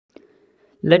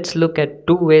Let's look at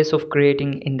two ways of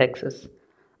creating indexes.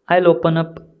 I'll open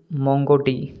up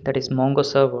MongoDB, that is Mongo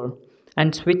server,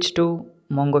 and switch to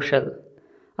Mongo shell.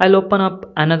 I'll open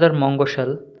up another Mongo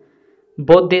shell.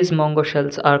 Both these Mongo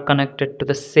shells are connected to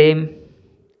the same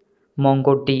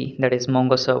MongoDB, that is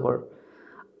Mongo server.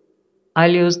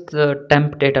 I'll use the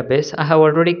temp database. I have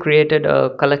already created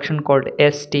a collection called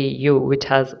STU which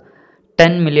has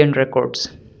 10 million records.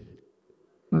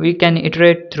 We can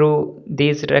iterate through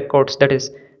these records, that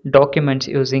is documents,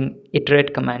 using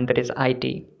iterate command, that is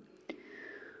it.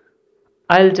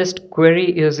 I'll just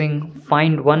query using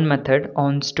find one method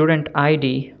on student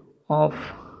ID of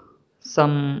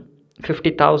some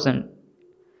 50,000.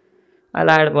 I'll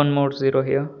add one more zero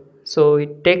here. So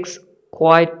it takes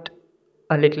quite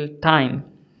a little time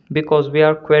because we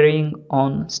are querying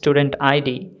on student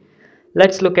ID.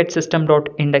 Let's look at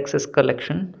system.indexes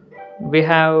collection. We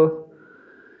have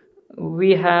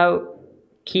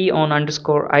key on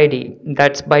underscore ID,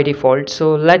 that's by default.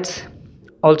 So let's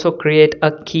also create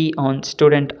a key on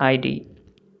student ID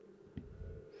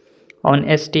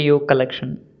on STU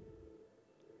collection.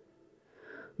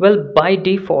 Well, by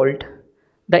default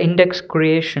the index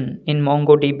creation in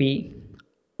MongoDB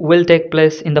will take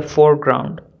place in the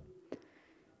foreground.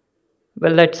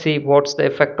 Well, let's see what's the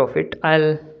effect of it.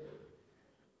 I'll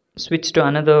switch to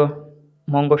another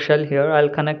Mongo shell here. I'll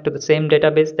connect to the same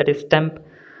database, that is temp,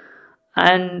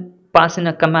 and pass in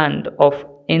a command of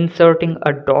inserting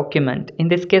a document. In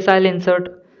this case I'll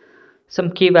insert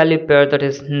some key value pair, that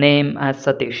is name as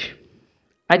Satish.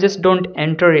 I just don't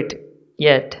enter it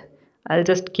yet. I'll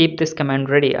just keep this command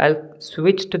ready. I'll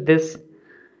switch to this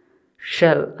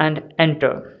shell and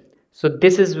enter. So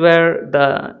this is where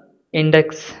the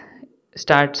index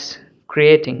starts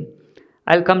creating.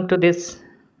 I'll come to this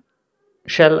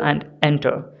shell and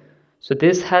enter. So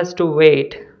this has to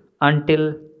wait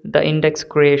until the index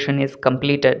creation is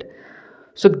completed.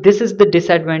 So this is the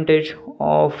disadvantage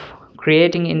of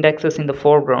creating indexes in the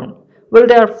foreground. Well,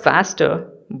 they are faster,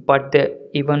 but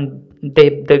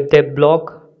they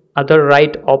block other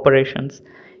write operations.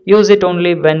 Use it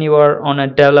only when you are on a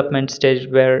development stage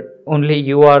where only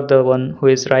you are the one who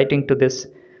is writing to this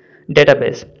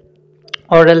database,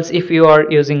 or else if you are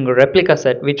using replica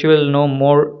set, which you will know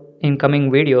more in coming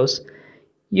videos,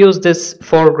 use this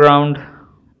foreground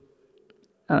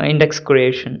index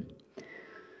creation.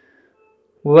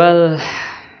 Well,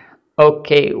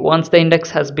 okay, once the index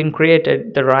has been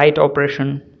created, the write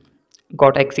operation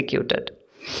got executed.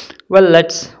 Well,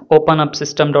 let's open up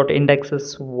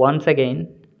system.indexes once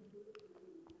again,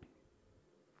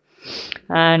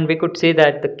 and we could see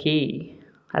that the key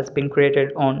has been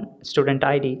created on student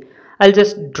ID. I'll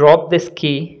just drop this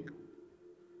key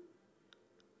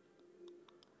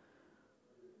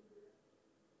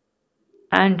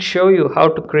and show you how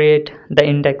to create the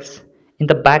index in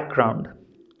the background.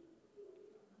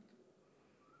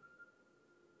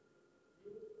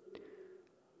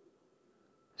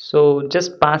 So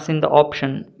just pass in the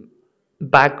option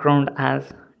background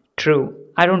as true.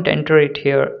 I don't enter it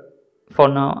here for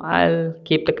now. I'll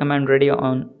keep the command ready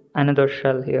on another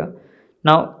shell here.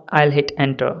 Now I'll hit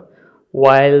enter.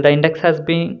 While the index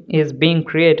is being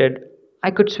created,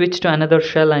 I could switch to another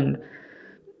shell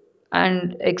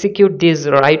and execute these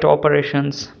write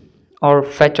operations or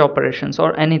fetch operations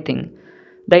or anything.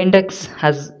 The index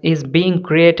is being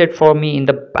created for me in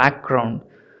the background.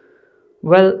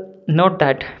 Well, note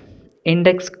that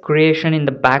index creation in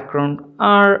the background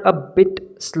are a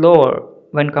bit slower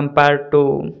when compared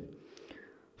to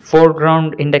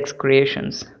foreground index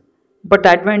creations, but the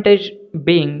advantage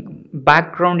being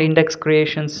background index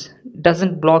creations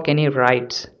doesn't block any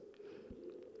writes.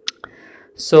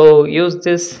 So use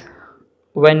this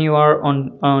when you are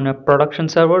on a production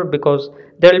server, because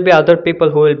there will be other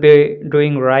people who will be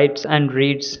doing writes and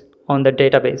reads on the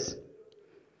database.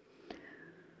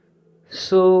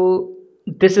 So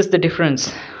this is the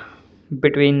difference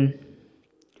between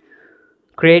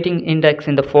creating index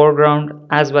in the foreground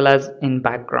as well as in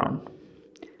background.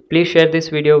 Please share this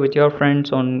video with your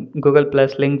friends on Google+,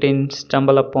 LinkedIn,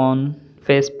 StumbleUpon,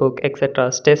 Facebook,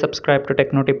 etc. Stay subscribed to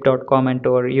technotip.com and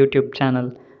to our YouTube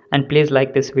channel, and please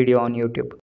like this video on YouTube.